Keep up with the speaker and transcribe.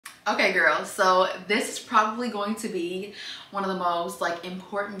Okay, girls, so this is probably going to be one of the most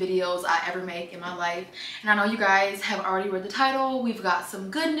important videos I ever make in my life. And I know you guys have already read the title. We've got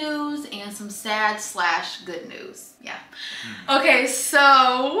some good news and some sad / good news. Yeah. Okay,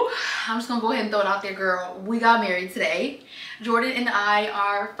 so I'm just gonna go ahead and throw it out there, girl. We got married today. Jordan and I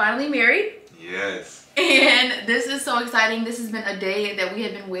are finally married. Yes. And this is so exciting. This has been a day that we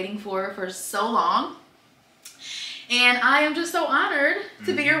have been waiting for so long. And I am just so honored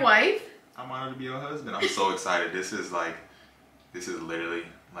to be your wife. I'm honored to be your husband. I'm so excited. This is literally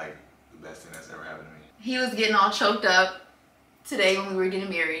like the best thing that's ever happened to me. He was getting all choked up today when we were getting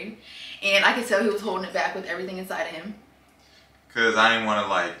married. And I could tell he was holding it back with everything inside of him. Cause I didn't want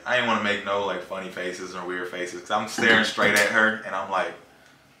to make no funny faces or weird faces. Cause I'm staring straight at her and I'm like,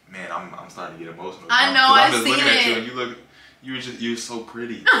 man, I'm starting to get emotional. I know, I've just seen looking it. at you and you're so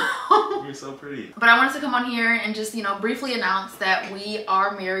pretty. You're so pretty. But I wanted to come on here and just, briefly announce that we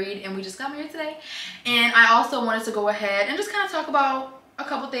are married and we just got married today. And I also wanted to go ahead and just kind of talk about a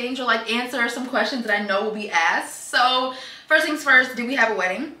couple things or answer some questions that I know will be asked. So first things first, do we have a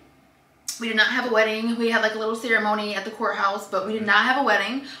wedding? We did not have a wedding. We had a little ceremony at the courthouse, but we did not have a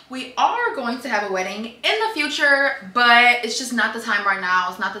wedding. We are going to have a wedding in the future, but it's just not the time right now.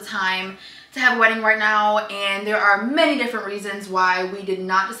 It's not the time to have a wedding right now, and there are many different reasons why we did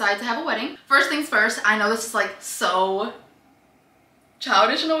not decide to have a wedding. First things first, I know this is so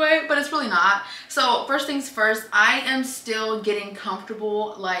childish in a way, but it's really not. So first things first, I am still getting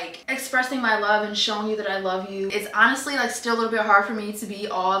comfortable expressing my love and showing you that I love you. It's honestly still a little bit hard for me to be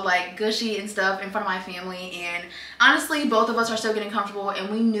all gushy and stuff in front of my family, and honestly both of us are still getting comfortable, and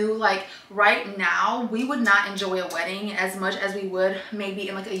we knew right now we would not enjoy a wedding as much as we would maybe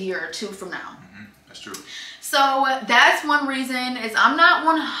in a year or two from now. That's true. So that's one reason is I'm not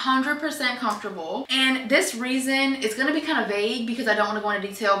 100% comfortable. And this reason is going to be kind of vague because I don't want to go into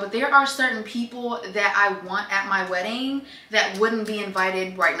detail, but there are certain people that I want at my wedding that wouldn't be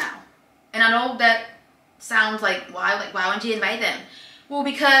invited right now. And I know that sounds why wouldn't you invite them? Well,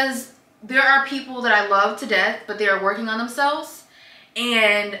 because there are people that I love to death, but they are working on themselves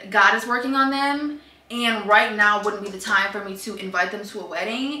and God is working on them. And right now wouldn't be the time for me to invite them to a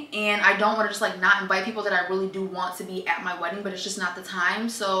wedding. And I don't want to just not invite people that I really do want to be at my wedding, but it's just not the time.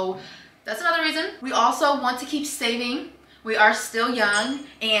 So that's another reason. We also want to keep saving. We are still young,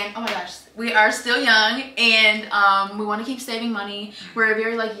 and oh my gosh, we are still young, and we want to keep saving money. We're a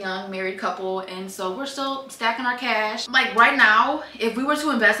very young married couple, and so we're still stacking our cash. Right now, if we were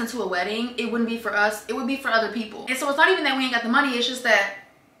to invest into a wedding, it wouldn't be for us, it would be for other people. And so it's not even that we ain't got the money, it's just that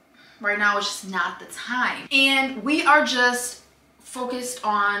right now it's just not the time. And we are just focused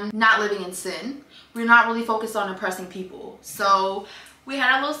on not living in sin. We're not really focused on impressing people. So we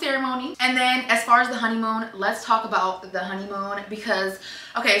had a little ceremony. And then as far as the honeymoon, let's talk about the honeymoon because,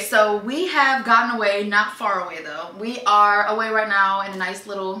 okay, so we have gotten away, not far away though. We are away right now in a nice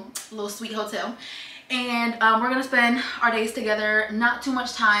little sweet hotel. And we're gonna spend our days together, not too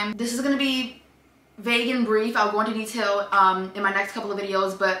much time. This is gonna be vague and brief. I'll go into detail in my next couple of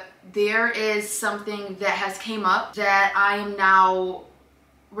videos, but there is something that has came up that I am now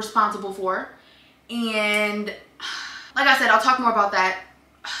responsible for. And like I said, I'll talk more about that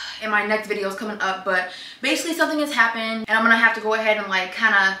in my next videos coming up, but basically something has happened and I'm gonna have to go ahead and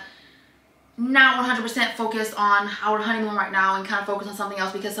kind of not 100% focus on our honeymoon right now and kind of focus on something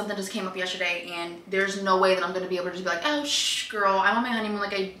else because something just came up yesterday and there's no way that I'm going to be able to just be oh shh girl, I'm on my honeymoon,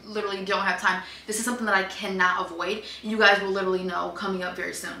 I literally don't have time. This is something that I cannot avoid. You guys will literally know coming up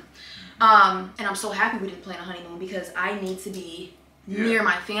very soon. And I'm so happy we didn't plan a honeymoon because I need to be near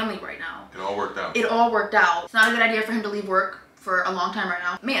my family right now. It all worked out. It all worked out. It's not a good idea for him to leave work for a long time right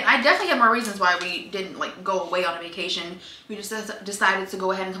now. Man, I definitely have more reasons why we didn't go away on a vacation. We just decided to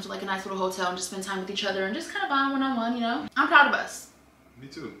go ahead and come to a nice little hotel and just spend time with each other and just kind of bond one-on-one, I'm proud of us. Me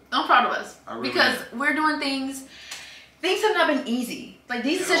too. I'm proud of us. I really because am. We're doing things have not been easy.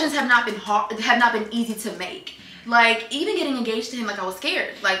 These decisions have not been hard, have not been easy to make. Even getting engaged to him, I was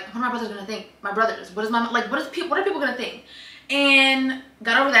scared. What are my brothers gonna think? My brothers. What is my what are people gonna think? And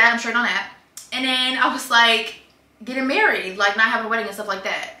got over that. I'm straight on that. And then I was getting married, not having a wedding and stuff like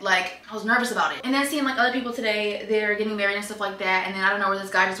that. I was nervous about it. And then seeing other people today, they're getting married and stuff like that. And then I don't know where this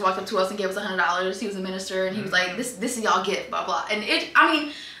guy just walked up to us and gave us $100. He was a minister and he was this is y'all gift, blah, blah. And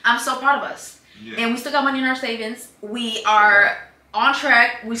I'm so proud of us. Yeah. And we still got money in our savings. We are on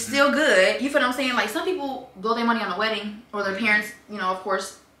track. We're still good. You feel what I'm saying? Some people blow their money on a wedding or their parents, of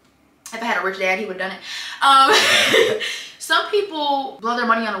course, if I had a rich dad, he would have done it. Some people blow their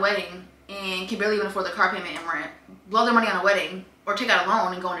money on a wedding and can barely even afford the car payment and rent, blow their money on a wedding or take out a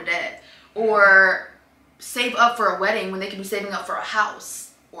loan and go into debt, or save up for a wedding when they could be saving up for a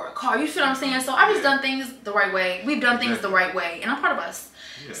house. or a car. You feel what I'm saying? So I've just done things the right way. We've done things the right way, and I'm proud of us.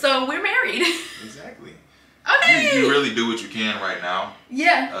 Yeah. So we're married. Exactly. Okay. You really do what you can right now.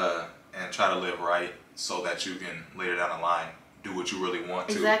 Yeah. And try to live right so that you can later down the line do what you really want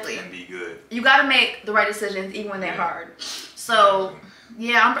to. Exactly. And be good. You got to make the right decisions even when they're hard. So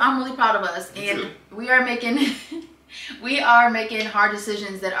yeah, I'm really proud of us, and we are making hard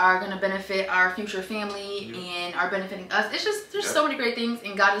decisions that are going to benefit our future family and are benefiting us. It's just there's so many great things,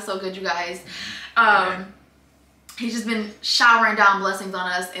 and God is so good, you guys. He's just been showering down blessings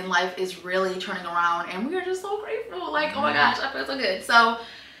on us, and life is really turning around, and we are just so grateful. Like, oh my gosh, I feel so good. So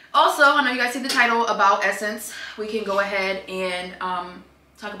also, I know you guys see the title about Essence. We can go ahead and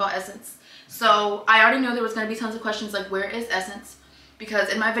talk about Essence. So I already knew there was going to be tons of questions like, where is Essence? Because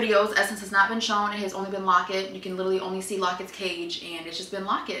in my videos, Essence has not been shown. It has only been Locket. You can literally only see Locket's cage, and it's just been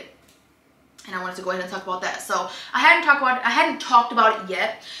Locket. And I wanted to go ahead and talk about that. So I hadn't talked about it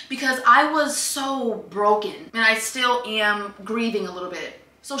yet because I was so broken, and I still am grieving a little bit,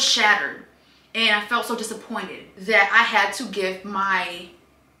 so shattered, and I felt so disappointed that I had to give my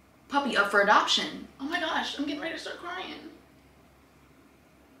puppy up for adoption. Oh my gosh, I'm getting ready to start crying.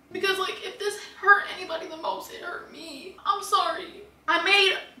 Because like, if this hurt anybody the most, it hurt me. I'm sorry. I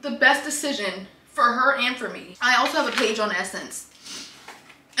made the best decision for her and for me. I also have a page on Essence.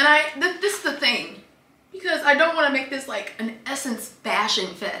 And this is the thing, because I don't want to make this like an Essence bashing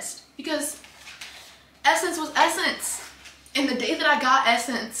fest, because Essence was Essence. And the day that I got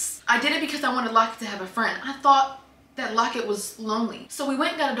Essence, I did it because I wanted Locket to have a friend. I thought that Locket was lonely. So we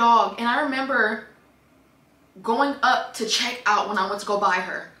went and got a dog, and I remember going up to check out when I went to go buy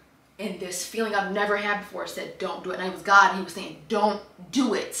her. And this feeling I've never had before said, don't do it. And it was God, and he was saying, don't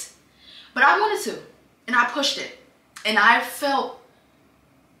do it. But I wanted to, and I pushed it. And I felt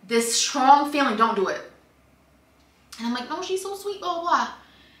this strong feeling, don't do it. And I'm like, no, she's so sweet, blah, blah, blah.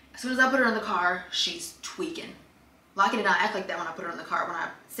 As soon as I put her in the car, she's tweaking. Locket did not act like that when I put her in the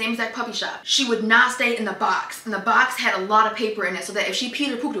car. Same exact puppy shop. She would not stay in the box. And the box had a lot of paper in it so that if she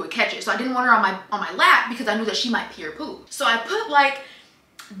peed or pooped, it would catch it. So I didn't want her on my lap because I knew that she might pee or poop. So I put like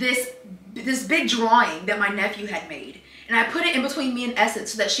this big drawing that my nephew had made. And I put it in between me and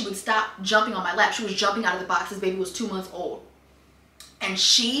Essence so that she would stop jumping on my lap. She was jumping out of the box. This baby was 2 months old. And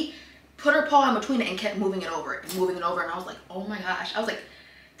she put her paw in between it and kept moving it over and moving it over. And I was like, oh my gosh. I was like,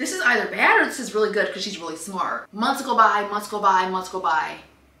 this is either bad or this is really good because she's really smart. Months go by, months go by, months go by.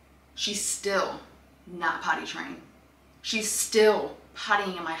 She's still not potty trained. She's still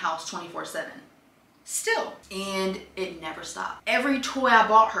pottying in my house 24/7. Still. And it never stopped. Every toy I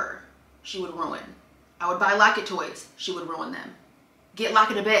bought her, she would ruin. I would buy Locket toys, she would ruin them. Get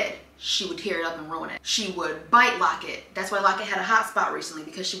Locket to bed, she would tear it up and ruin it. She would bite Locket. That's why Locket had a hot spot recently,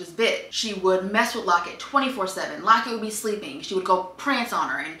 because she was bit. She would mess with Locket 24/7. Locket would be sleeping. She would go prance on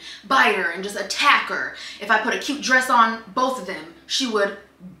her and bite her and just attack her. If I put a cute dress on both of them, she would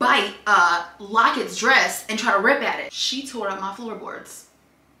bite Locket's dress and try to rip at it. She tore up my floorboards.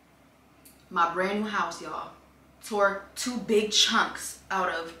 My brand new house, y'all. Tore 2 big chunks out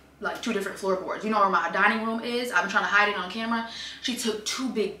of like 2 different floorboards. You know where my dining room is? I've been trying to hide it on camera. She took 2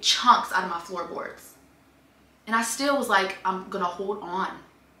 big chunks out of my floorboards. And I still was like, I'm gonna hold on.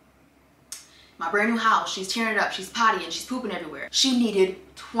 My brand new house, she's tearing it up, she's potty and she's pooping everywhere. She needed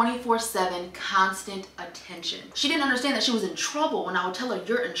 24/7 constant attention. She didn't understand that she was in trouble when I would tell her,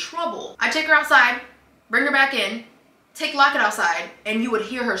 you're in trouble. I take her outside, bring her back in, take Locket outside, and you would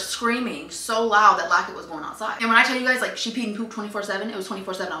hear her screaming so loud that Locket was going outside. And when I tell you guys, like, she peed and pooped 24/7, it was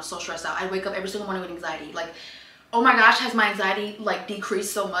 24/7. I was so stressed out. I'd wake up every single morning with anxiety. Like, oh my gosh, has my anxiety like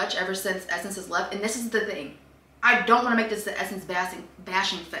decreased so much ever since Essence has left? And this is the thing. I don't want to make this the Essence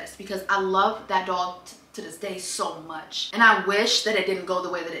bashing fest because I love that dog to this day so much. And I wish that it didn't go the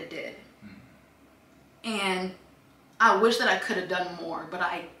way that it did. And I wish that I could have done more, but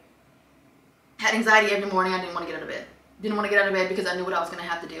I had anxiety every morning. I didn't want to get out of bed. Didn't want to get out of bed because I knew what I was going to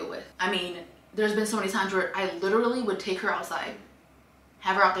have to deal with. I mean, there's been so many times where I literally would take her outside,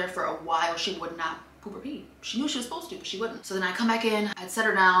 have her out there for a while. She would not poop or pee. She knew she was supposed to, but she wouldn't. So then I'd come back in, I'd set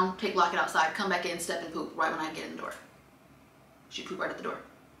her down, take Locket outside, come back in, step and poop right when I get in the door. She'd poop right at the door.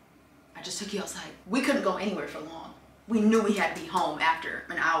 I just took you outside. We couldn't go anywhere for long. We knew we had to be home after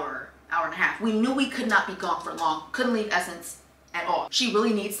an hour, hour and a half. We knew we could not be gone for long. Couldn't leave Essence at all. She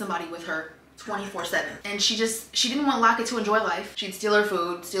really needs somebody with her 24/7. And she didn't want Locket to enjoy life. She'd steal her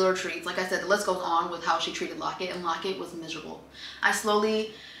food, steal her treats. Like I said, the list goes on with how she treated Locket, and Locket was miserable.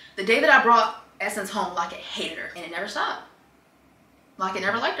 The day that I brought Essence home, Locket hated her, and it never stopped. Locket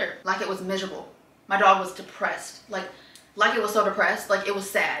never liked her. Locket was miserable. My dog was depressed. Like, Locket was so depressed, like, it was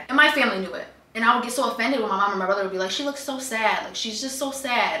sad. And my family knew it. And I would get so offended when my mom and my brother would be like, she looks so sad. Like, she's just so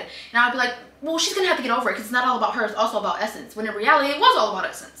sad. And I'd be like, well, she's going to have to get over it because it's not all about her. It's also about Essence. When in reality, it was all about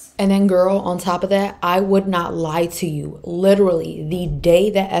Essence. And then, girl, on top of that, I would not lie to you. Literally, the day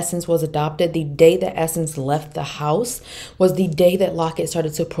that Essence was adopted, the day that Essence left the house was the day that Locket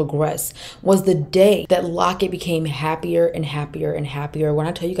started to progress, was the day that Locket became happier and happier and happier. When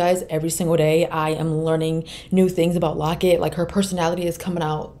I tell you guys, every single day, I am learning new things about Locket. Like, her personality is coming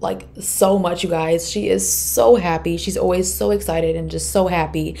out, like, so much, you guys. She is so happy. She's always so excited and just so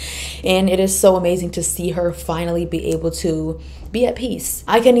happy. And it is so amazing to see her finally be able to be at peace.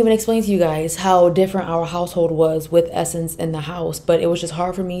 I can't even explain to you guys how different our household was with Essence in the house, but it was just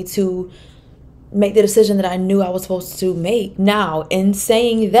hard for me to make the decision that I knew I was supposed to make. Now, in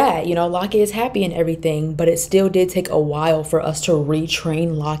saying that, you know, Locket is happy and everything, but it still did take a while for us to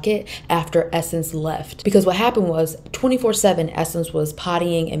retrain Locket after Essence left. Because what happened was 24/7 Essence was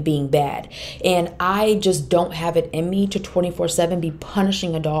pottying and being bad. And I just don't have it in me to 24/7 be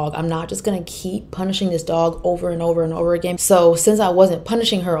punishing a dog. I'm not just gonna keep punishing this dog over and over and over again. So since I wasn't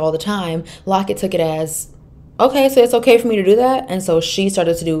punishing her all the time, Locket took it as, okay, so it's okay for me to do that. And so she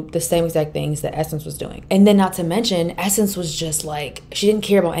started to do the same exact things that Essence was doing. And then not to mention, Essence was just like, she didn't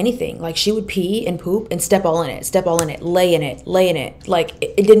care about anything. Like, she would pee and poop and step all in it, lay in it. Like,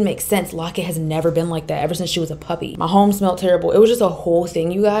 it didn't make sense. Locket has never been like that ever since she was a puppy. My home smelled terrible. It was just a whole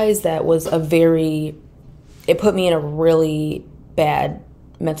thing, you guys, that was it put me in a really bad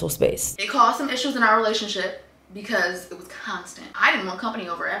mental space. It caused some issues in our relationship because it was constant. I didn't want company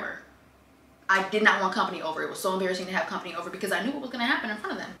over ever. I did not want company over. It was so embarrassing to have company over because I knew what was going to happen in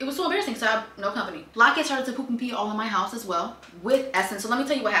front of them. It was so embarrassing, so I had no company. Locket started to poop and pee all in my house as well with Essence. So let me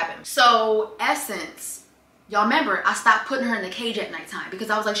tell you what happened. So Essence, y'all remember, I stopped putting her in the cage at nighttime because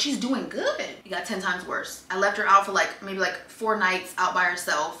I was like, she's doing good. It got 10 times worse. I left her out for maybe 4 nights out by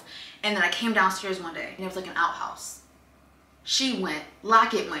herself. And then I came downstairs one day and it was like an outhouse.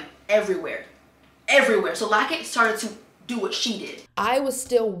 Locket went everywhere. So Locket started to do what she did. I was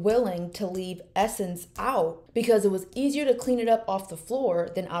still willing to leave Essence out because it was easier to clean it up off the floor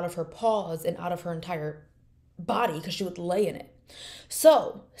than out of her paws and out of her entire body because she would lay in it.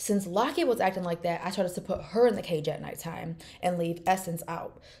 So since Locket was acting like that, I started to put her in the cage at nighttime and leave Essence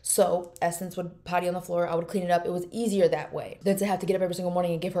out. So Essence would potty on the floor, I would clean it up. It was easier that way than to have to get up every single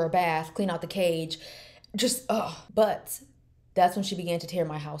morning and give her a bath, clean out the cage. But that's when she began to tear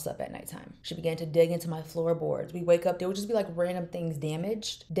my house up at nighttime. She began to dig into my floorboards. We wake up, there would just be random things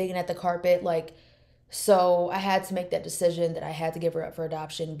damaged, digging at the carpet. So I had to make that decision that I had to give her up for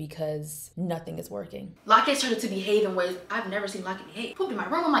adoption because nothing is working. Locket started to behave in ways I've never seen Locket behave. Pooped in my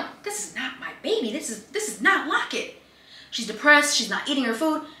room. I'm like, this is not my baby. This is not Locket. She's depressed. She's not eating her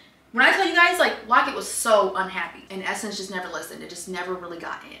food. When I tell you guys, Locket was so unhappy and Essence just never listened. It just never really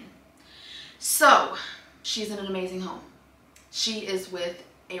got in. So she's in an amazing home. She is with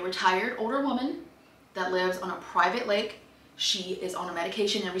a retired older woman that lives on a private lake. She is on a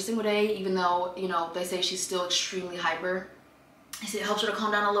medication every single day, even though, they say she's still extremely hyper. I say it helps her to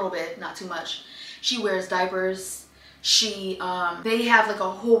calm down a little bit, not too much. She wears diapers. They have a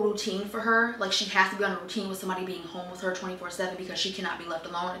whole routine for her. She has to be on a routine with somebody being home with her 24/7 because she cannot be left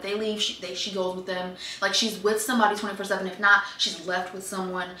alone. If they leave, she goes with them. She's with somebody 24/7. If not, she's left with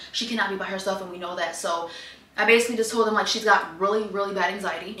someone. She cannot be by herself, and we know that. So I basically just told them she's got really, really bad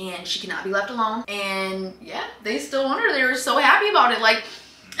anxiety and she cannot be left alone. And yeah, they still want her. They were so happy about it. And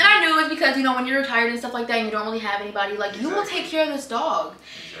I knew it was because, when you're retired and stuff like that and you don't really have anybody, exactly. You will take care of this dog.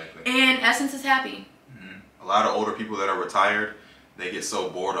 Exactly. And Essence is happy. A lot of older people that are retired, they get so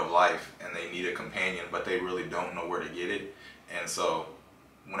bored of life and they need a companion, but they really don't know where to get it. And so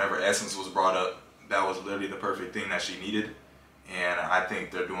whenever Essence was brought up, that was literally the perfect thing that she needed. And I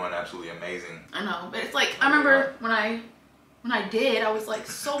think they're doing absolutely amazing. I know, but it's I remember when I did, I was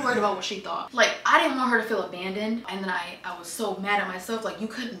so worried about what she thought. I didn't want her to feel abandoned, and then I was so mad at myself. You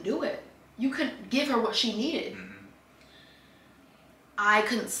couldn't do it. You couldn't give her what she needed. Mm-hmm. I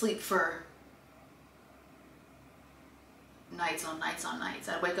couldn't sleep for nights on nights on nights.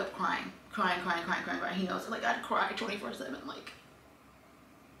 I'd wake up crying. He knows I'd cry 24/7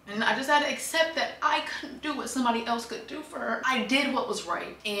 And I just had to accept that I couldn't do what somebody else could do for her. I did what was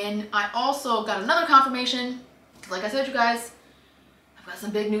right. And I also got another confirmation. Like I said, you guys, I've got some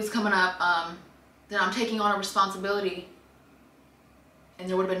big news coming up. That I'm taking on a responsibility. And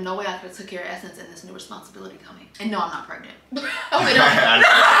there would have been no way I could have took care of Essence in this new responsibility coming. And no, I'm not pregnant. No, I'm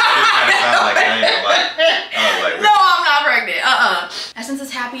not pregnant. Essence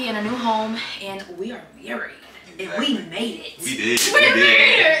is happy in a new home. And we are married. Exactly. And we made it. We did. We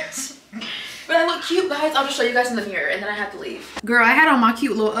made it. But I look cute, guys. I'll just show you guys in the mirror and then I have to leave. Girl, I had on my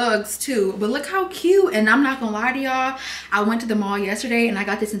cute little Uggs too, but look how cute. And I'm not gonna lie to y'all, I went to the mall yesterday and I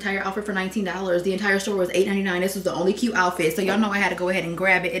got this entire outfit for $19. The entire store was $8.99. This was the only cute outfit, so y'all know I had to go ahead and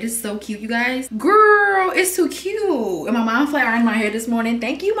grab it. It is so cute, you guys. Girl, it's so cute. And my mom flat ironed my hair this morning.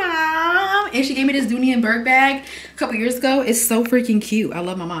 Thank you, Mom. And she gave me this Dooney and Burke bag a couple years ago. It's so freaking cute. I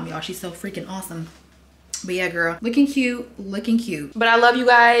love my mom, y'all. She's so freaking awesome. But yeah, girl, looking cute, looking cute. But I love you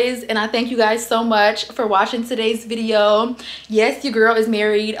guys and I thank you guys so much for watching today's video. Yes, your girl is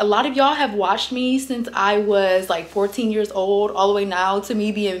married. A lot of y'all have watched me since I was like 14 years old all the way now to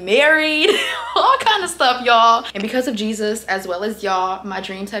me being married. All kind of stuff, y'all. And because of Jesus as well as y'all, my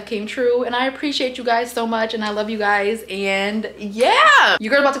dreams have came true and I appreciate you guys so much and I love you guys. And yeah,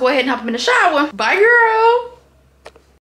 your girl about to go ahead and hop up in the shower. Bye, girl.